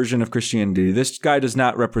a perversion of Christianity. This guy does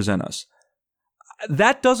not represent us.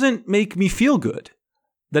 That doesn't make me feel good.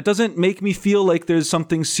 That doesn't make me feel like there's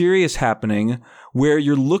something serious happening where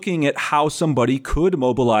you're looking at how somebody could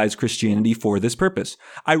mobilize Christianity for this purpose.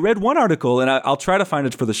 I read one article, and I'll try to find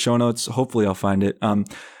it for the show notes. Hopefully I'll find it.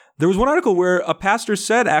 There was one article where a pastor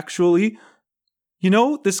said, actually, you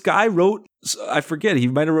know, this guy wrote, I forget, he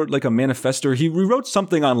might have wrote like a manifesto. He rewrote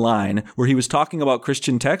something online where he was talking about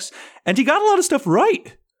Christian texts, and he got a lot of stuff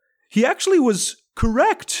right. He actually was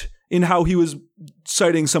correct in how he was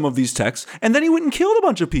citing some of these texts, and then he went and killed a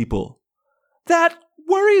bunch of people. That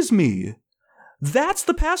worries me. That's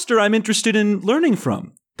the pastor I'm interested in learning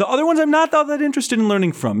from. The other ones I'm not that interested in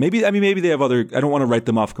learning from. Maybe they have other, I don't want to write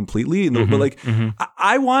them off completely, but like,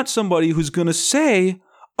 I want somebody who's going to say,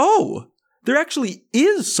 oh, there actually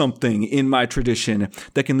is something in my tradition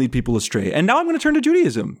that can lead people astray. And now I'm going to turn to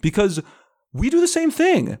Judaism, because we do the same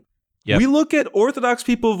thing. Yep. We look at Orthodox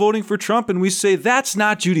people voting for Trump and we say, that's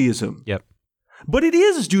not Judaism. Yep. But it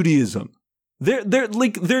is Judaism.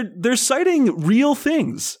 They're citing real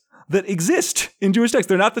things that exist in Jewish texts.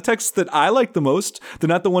 They're not the texts that I like the most. They're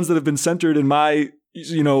not the ones that have been centered in my,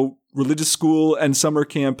 religious school and summer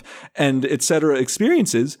camp and etc.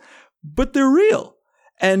 experiences, but they're real.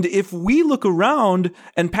 And if we look around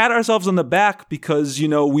and pat ourselves on the back because,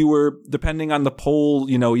 we were, depending on the poll,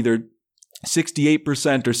 either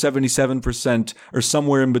 68% or 77% or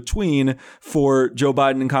somewhere in between for Joe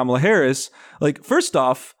Biden and Kamala Harris, like, first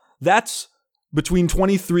off, that's between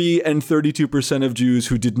 23 and 32% of Jews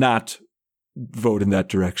who did not vote in that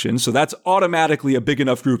direction. So that's automatically a big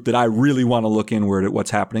enough group that I really want to look inward at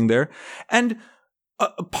what's happening there. And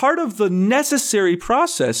a part of the necessary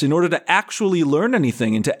process in order to actually learn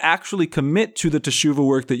anything and to actually commit to the teshuvah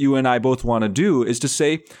work that you and I both want to do is to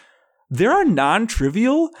say, there are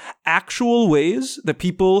non-trivial, actual ways that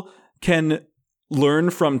people can learn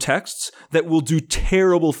from texts that will do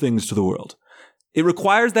terrible things to the world. It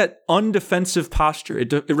requires that undefensive posture.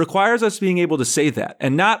 It requires us being able to say that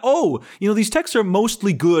and not, these texts are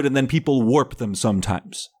mostly good and then people warp them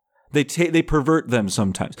sometimes. They pervert them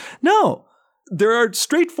sometimes. No. There are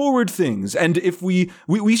straightforward things, and if we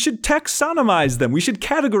should taxonomize them, we should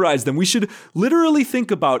categorize them, we should literally think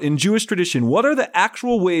about, in Jewish tradition, what are the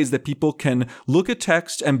actual ways that people can look at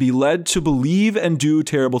text and be led to believe and do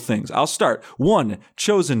terrible things. I'll start. 1,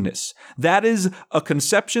 chosenness. That is a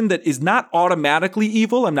conception that is not automatically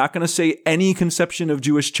evil. I'm not going to say any conception of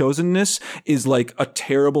Jewish chosenness is like a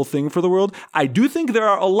terrible thing for the world. I do think there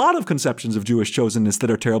are a lot of conceptions of Jewish chosenness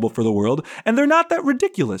that are terrible for the world, and they're not that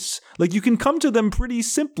ridiculous. Like, you can come to them pretty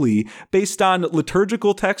simply based on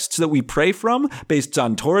liturgical texts that we pray from, based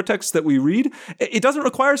on Torah texts that we read. It doesn't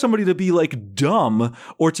require somebody to be like dumb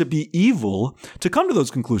or to be evil to come to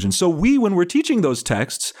those conclusions. So we, when we're teaching those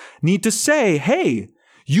texts, need to say, hey,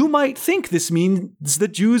 you might think this means that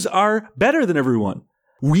Jews are better than everyone.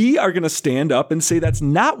 We are going to stand up and say that's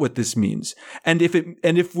not what this means. And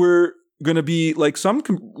if we're going to be like some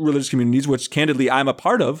religious communities, which candidly I'm a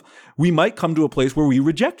part of, we might come to a place where we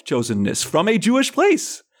reject chosenness from a Jewish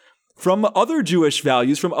place, from other Jewish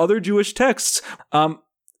values, from other Jewish texts.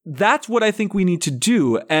 That's what I think we need to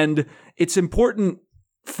do. And it's important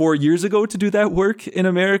 4 years ago to do that work in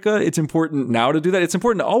America. It's important now to do that. It's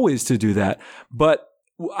important always to do that. But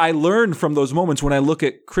I learn from those moments when I look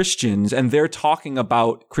at Christians and they're talking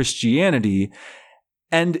about Christianity.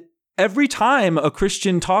 And every time a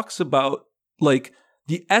Christian talks about like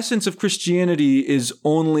the essence of Christianity is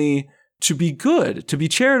only to be good, to be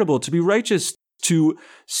charitable, to be righteous, to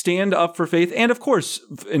stand up for faith. And of course,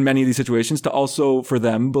 in many of these situations, to also for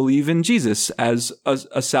them believe in Jesus as a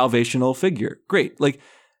salvational figure. Great. Like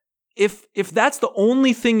if that's the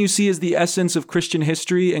only thing you see as the essence of Christian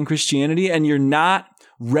history and Christianity, and you're not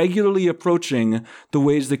regularly approaching the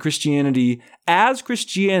ways that Christianity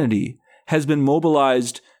has been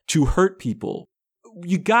mobilized to hurt people,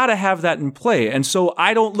 you got to have that in play. And so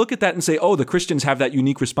I don't look at that and say, oh, the Christians have that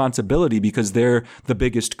unique responsibility because they're the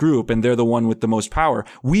biggest group and they're the one with the most power.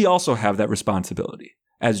 We also have that responsibility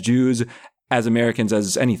as Jews, as Americans,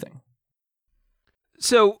 as anything.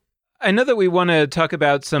 So I know that we want to talk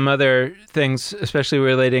about some other things, especially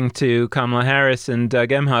relating to Kamala Harris and Doug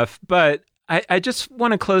Emhoff, but I just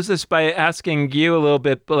want to close this by asking you a little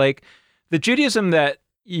bit, like the Judaism that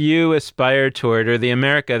you aspire toward, or the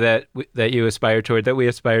America that you aspire toward, that we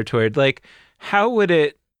aspire toward, like how would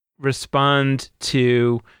it respond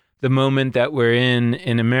to the moment that we're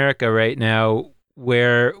in America right now,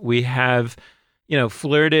 where we have,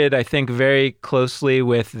 flirted, I think, very closely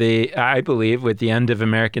with I believe, with the end of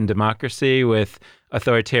American democracy, with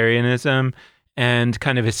authoritarianism, and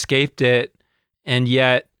kind of escaped it, and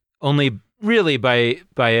yet only really by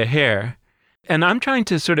a hair. And I'm trying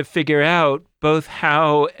to sort of figure out both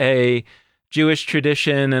how a Jewish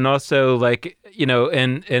tradition and also like,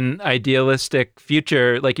 an idealistic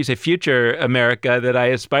future, like you say, future America that I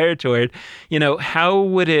aspire toward, how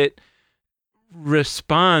would it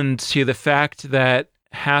respond to the fact that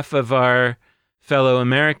half of our fellow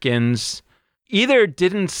Americans either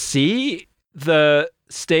didn't see the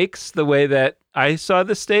stakes the way that I saw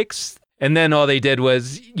the stakes, and then all they did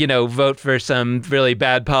was, vote for some really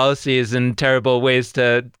bad policies and terrible ways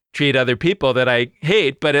to treat other people that I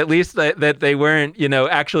hate, but at least that they weren't,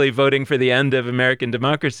 actually voting for the end of American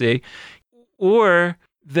democracy. Or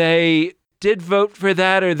they did vote for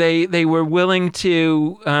that, or they were willing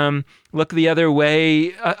to look the other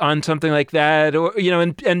way on something like that, or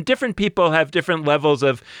and different people have different levels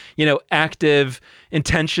of active,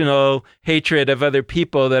 intentional hatred of other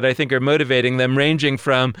people that I think are motivating them, ranging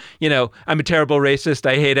from I'm a terrible racist,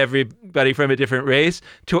 I hate everybody from a different race,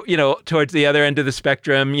 to towards the other end of the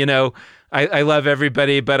spectrum, I love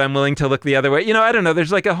everybody, but I'm willing to look the other way. I don't know.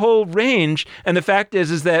 There's like a whole range. And the fact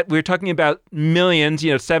is that we're talking about millions,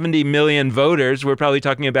 70 million voters. We're probably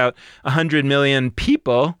talking about 100 million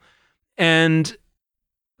people. And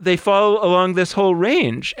they fall along this whole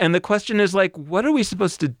range. And the question is like, what are we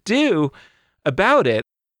supposed to do about it?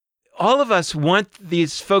 All of us want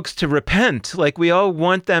these folks to repent. Like we all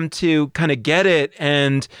want them to kind of get it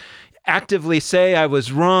and actively say I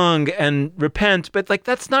was wrong and repent, but like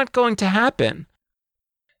that's not going to happen.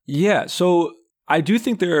 Yeah, so I do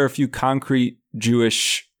think there are a few concrete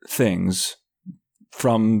Jewish things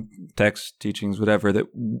from texts, teachings, whatever,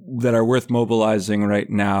 that are worth mobilizing right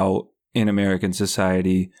now in American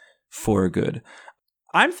society for good.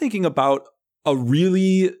 I'm thinking about a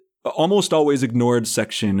really almost always ignored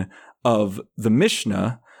section of the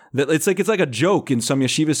Mishnah that it's like a joke in some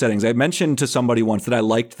yeshiva settings. I mentioned to somebody once that I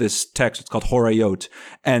liked this text. It's called Horayot,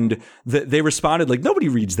 and they responded like, nobody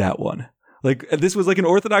reads that one. Like this was like an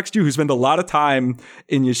Orthodox Jew who spent a lot of time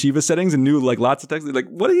in yeshiva settings and knew like lots of texts. Like,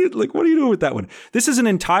 what are you doing with that one? This is an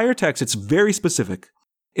entire text. It's very specific.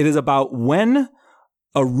 It is about when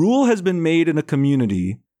a rule has been made in a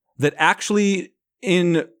community that actually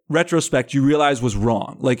in retrospect you realize was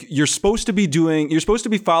wrong. Like you're supposed to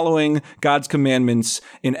be following God's commandments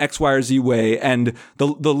in X, Y, or Z way, and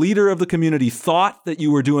the leader of the community thought that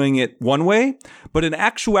you were doing it one way, but in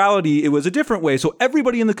actuality it was a different way. So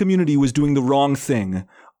everybody in the community was doing the wrong thing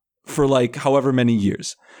for like however many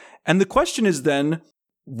years. And the question is then,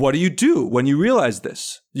 what do you do when you realize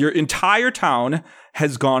this? Your entire town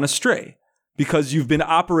has gone astray because you've been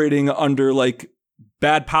operating under like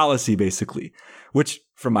bad policy, basically, which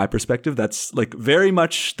from my perspective, that's like very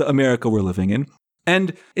much the America we're living in.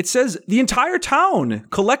 And it says the entire town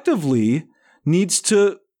collectively needs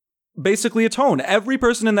to basically atone. Every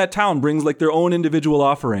person in that town brings like their own individual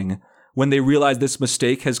offering when they realize this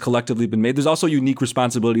mistake has collectively been made. There's also unique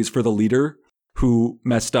responsibilities for the leader who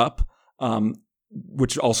messed up,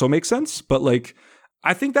 which also makes sense. But like,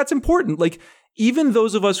 I think that's important. Like, even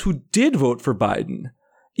those of us who did vote for Biden,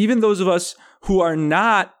 even those of us who are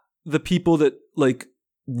not the people that like,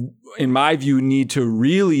 in my view, need to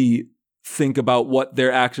really think about what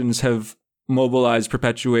their actions have mobilized,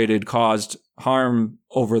 perpetuated, caused harm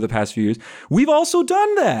over the past few years. We've also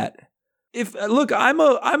done that. Look, I'm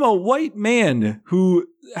a white man who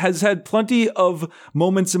has had plenty of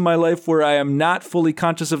moments in my life where I am not fully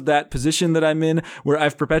conscious of that position that I'm in, where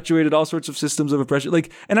I've perpetuated all sorts of systems of oppression.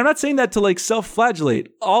 And I'm not saying that to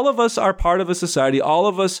self-flagellate. All of us are part of a society. All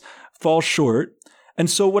of us fall short. And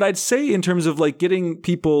so what I'd say in terms of getting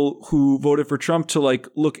people who voted for Trump to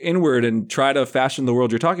look inward and try to fashion the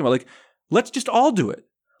world you're talking about, let's just all do it.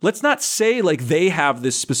 Let's not say they have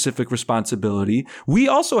this specific responsibility. We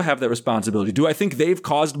also have that responsibility. Do I think they've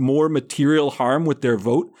caused more material harm with their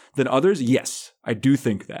vote than others? Yes, I do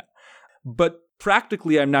think that. But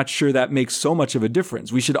practically, I'm not sure that makes so much of a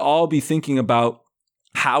difference. We should all be thinking about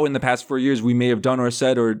how in the past 4 years we may have done or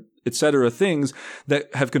said or et cetera things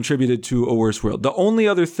that have contributed to a worse world. The only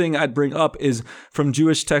other thing I'd bring up is from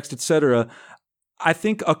Jewish text, et cetera. I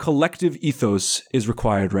think a collective ethos is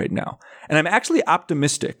required right now. And I'm actually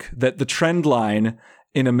optimistic that the trend line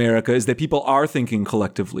in America is that people are thinking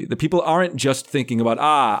collectively, that people aren't just thinking about,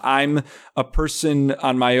 I'm a person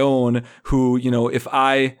on my own who, if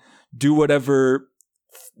I do whatever,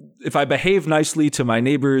 if I behave nicely to my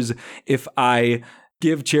neighbors, if I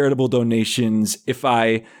give charitable donations, if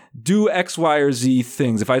I do X, Y, or Z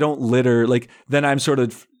things, if I don't litter, then I'm sort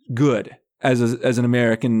of good as an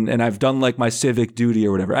American, and I've done my civic duty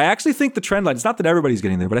or whatever. I actually think the trend line, it's not that everybody's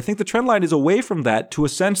getting there, but I think the trend line is away from that to a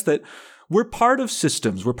sense that we're part of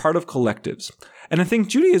systems, we're part of collectives. And I think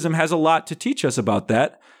Judaism has a lot to teach us about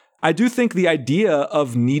that. I do think the idea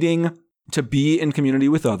of needing to be in community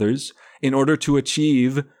with others in order to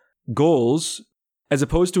achieve goals, as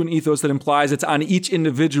opposed to an ethos that implies it's on each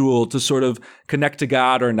individual to sort of connect to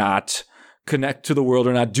God or not, connect to the world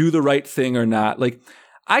or not, do the right thing or not.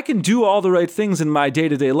 I can do all the right things in my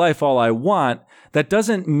day-to-day life all I want. That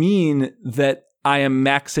doesn't mean that I am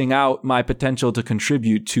maxing out my potential to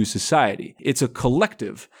contribute to society. It's a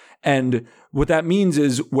collective. And what that means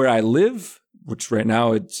is where I live, which right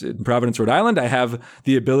now it's in Providence, Rhode Island, I have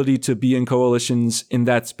the ability to be in coalitions in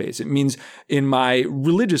that space. It means in my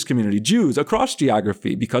religious community, Jews across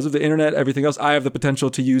geography, because of the internet, everything else, I have the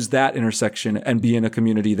potential to use that intersection and be in a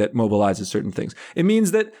community that mobilizes certain things. It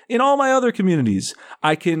means that in all my other communities,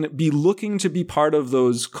 I can be looking to be part of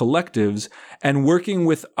those collectives and working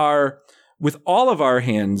with all of our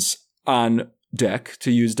hands on deck,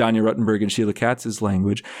 to use Danya Ruttenberg and Sheila Katz's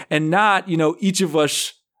language, and not, each of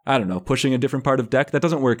us, I don't know, pushing a different part of deck. That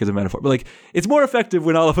doesn't work as a metaphor, but it's more effective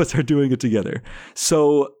when all of us are doing it together.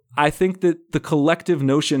 So I think that the collective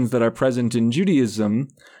notions that are present in Judaism,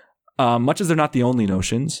 much as they're not the only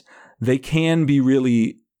notions, they can be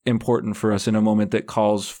really important for us in a moment that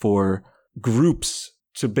calls for groups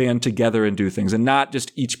to band together and do things, and not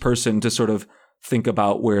just each person to sort of think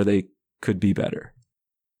about where they could be better.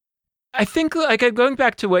 I think, going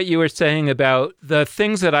back to what you were saying about the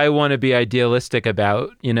things that I want to be idealistic about,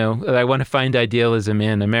 that I want to find idealism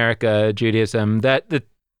in America, Judaism, that the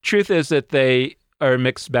truth is that they are a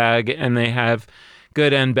mixed bag and they have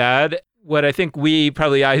good and bad. What I think I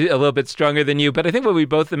a little bit stronger than you, but I think what we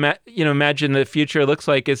both imagine the future looks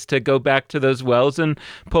like is to go back to those wells and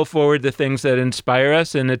pull forward the things that inspire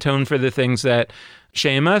us and atone for the things that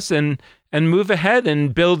shame us, and move ahead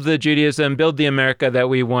and build the Judaism, build the America that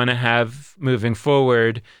we want to have moving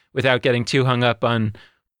forward without getting too hung up on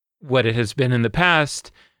what it has been in the past.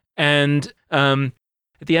 And at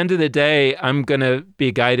the end of the day, I'm going to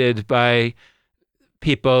be guided by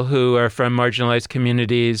people who are from marginalized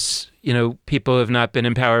communities, people who have not been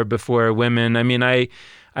empowered before, women. I mean,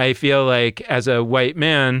 I feel like as a white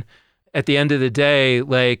man, at the end of the day,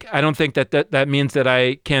 I don't think that means that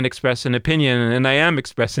I can't express an opinion, and I am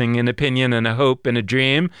expressing an opinion and a hope and a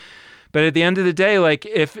dream. But at the end of the day,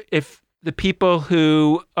 if the people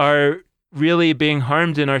who are really being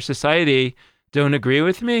harmed in our society don't agree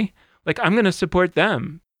with me, I'm going to support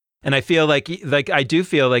them. And I feel I do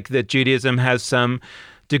feel like that Judaism has some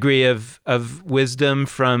degree of wisdom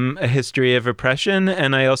from a history of oppression,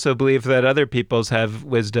 and I also believe that other peoples have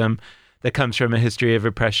wisdom that comes from a history of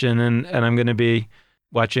oppression, and I'm going to be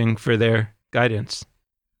watching for their guidance.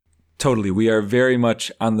 Totally. We are very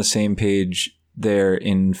much on the same page there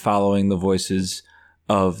in following the voices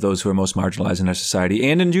of those who are most marginalized in our society,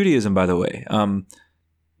 and in Judaism, by the way.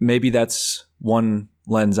 Maybe that's one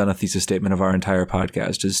lens on a thesis statement of our entire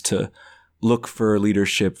podcast, is to look for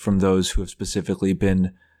leadership from those who have specifically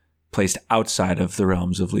been placed outside of the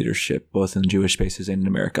realms of leadership, both in Jewish spaces and in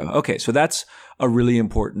America. Okay, so that's a really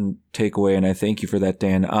important takeaway, and I thank you for that,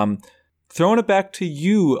 Dan. Throwing it back to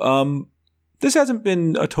you, this hasn't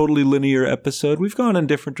been a totally linear episode. We've gone in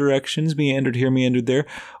different directions, meandered here, meandered there.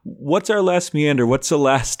 What's our last meander? What's the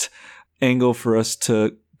last angle for us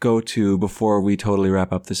to go to before we totally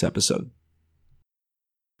wrap up this episode?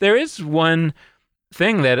 there is one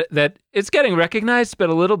thing that it's getting recognized, but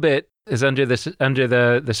a little bit is under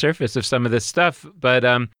the surface of some of this stuff. But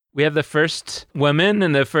we have the first woman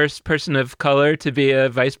and the first person of color to be a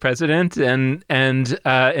vice president, and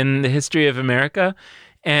in the history of America.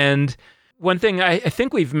 And one thing, I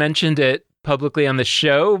think we've mentioned it publicly on the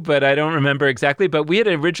show, but I don't remember exactly. But we had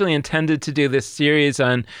originally intended to do this series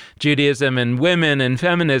on Judaism and women and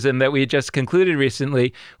feminism that we just concluded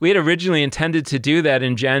recently. We had originally intended to do that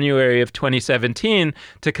in January of 2017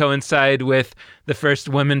 to coincide with the first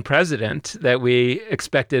woman president that we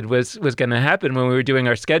expected was going to happen when we were doing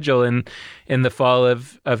our schedule in the fall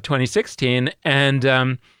of 2016. And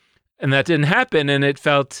that didn't happen, and it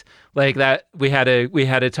felt like that we had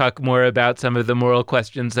to talk more about some of the moral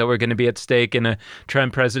questions that were going to be at stake in a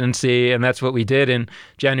Trump presidency, and that's what we did in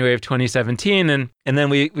January of 2017. And then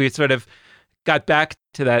we sort of got back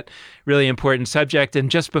to that really important subject. And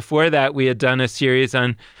just before that, we had done a series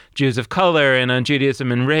on Jews of color and on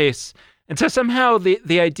Judaism and race. And so somehow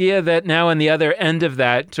the idea that now on the other end of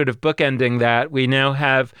that, sort of bookending that, we now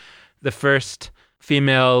have the first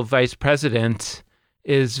female vice president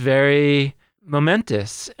is very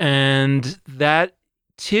momentous. And that,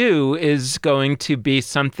 too, is going to be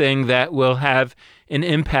something that will have an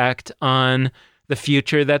impact on the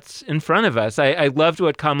future that's in front of us. I loved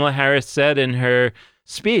what Kamala Harris said in her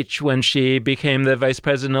speech when she became the vice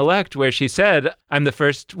president-elect, where she said, "I'm the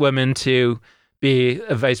first woman to be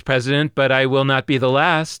a vice president, but I will not be the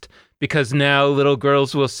last, because now little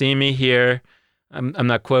girls will see me here." I'm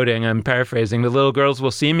not quoting, I'm paraphrasing. The little girls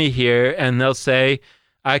will see me here and they'll say,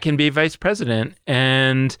 I can be vice president.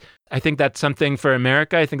 And I think that's something for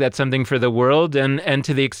America. I think that's something for the world. And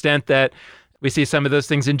to the extent that we see some of those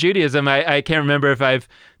things in Judaism, I can't remember if I've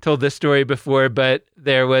told this story before, but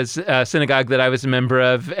there was a synagogue that I was a member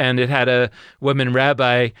of, and it had a woman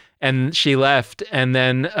rabbi, and she left. And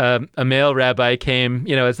then a male rabbi came,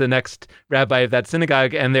 as the next rabbi of that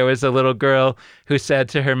synagogue. And there was a little girl who said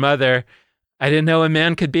to her mother, I didn't know a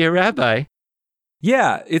man could be a rabbi.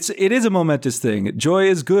 Yeah, it is a momentous thing. Joy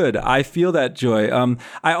is good. I feel that joy.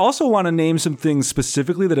 I also want to name some things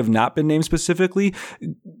specifically that have not been named specifically.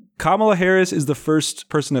 Kamala Harris is the first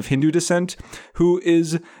person of Hindu descent who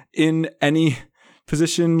is in any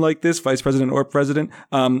position like this, vice president or president.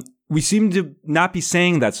 We seem to not be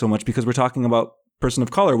saying that so much because we're talking about person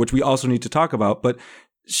of color, which we also need to talk about. But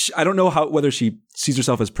I don't know whether she sees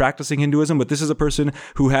herself as practicing Hinduism, but this is a person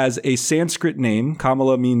who has a Sanskrit name.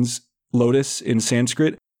 Kamala means lotus in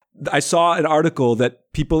Sanskrit. I saw an article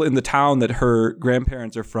that people in the town that her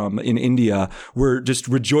grandparents are from in India were just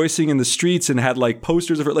rejoicing in the streets and had like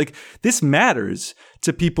posters of her. Like, this matters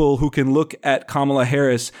to people who can look at Kamala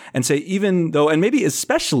Harris and say, even though, and maybe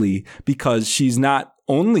especially because she's not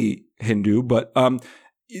only Hindu, but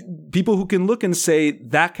people who can look and say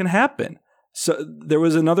that can happen. So there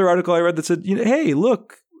was another article I read that said, hey,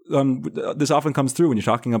 look, this often comes through when you're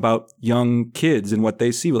talking about young kids and what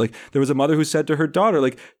they see. Like, there was a mother who said to her daughter,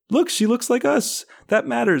 like, look, she looks like us. That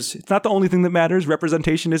matters. It's not the only thing that matters.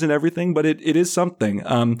 Representation isn't everything, but it is something.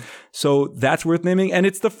 So that's worth naming. And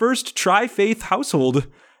it's the first tri-faith household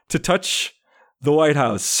to touch the White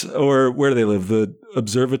House, or where do they live? The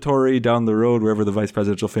observatory down the road, wherever the vice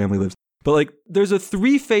presidential family lives. But like, there's a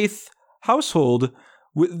 3-faith household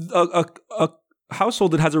with a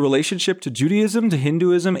household that has a relationship to Judaism, to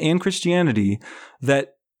Hinduism, and Christianity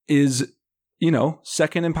that is,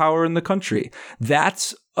 second in power in the country.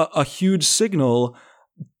 That's a huge signal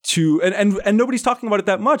to, and nobody's talking about it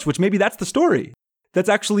that much, which maybe that's the story. That's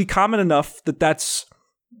actually common enough that that's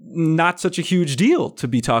not such a huge deal to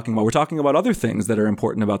be talking about. We're talking about other things that are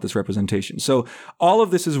important about this representation. So all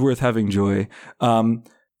of this is worth having joy.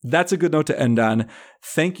 That's a good note to end on.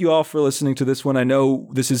 Thank you all for listening to this one. I know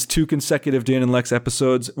this is 2 consecutive Dan and Lex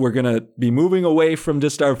episodes. We're going to be moving away from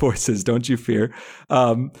just our voices. Don't you fear.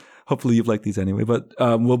 Hopefully you've liked these anyway, but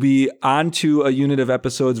we'll be on to a unit of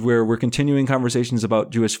episodes where we're continuing conversations about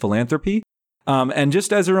Jewish philanthropy. And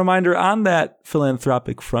just as a reminder on that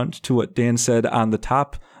philanthropic front, to what Dan said on the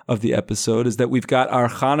top of the episode, is that we've got our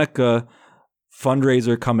Hanukkah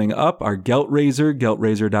fundraiser coming up, our Geltraiser,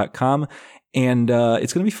 geltraiser.com. And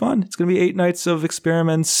it's going to be fun. It's going to be 8 nights of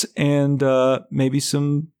experiments and maybe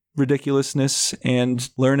some ridiculousness and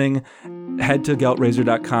learning. Head to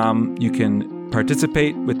geltraiser.com. You can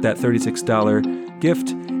participate with that $36 gift,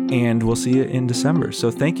 and we'll see you in December.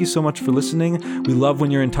 So thank you so much for listening. We love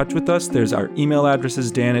when you're in touch with us. There's our email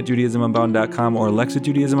addresses, dan@judaismunbound.com or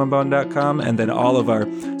lex@judaismunbound.com, and then all of our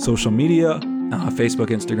social media, Facebook,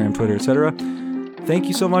 Instagram, Twitter, etc. Thank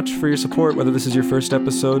you so much for your support, whether this is your first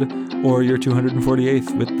episode or your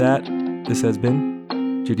 248th. With that, this has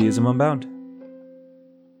been Judaism Unbound.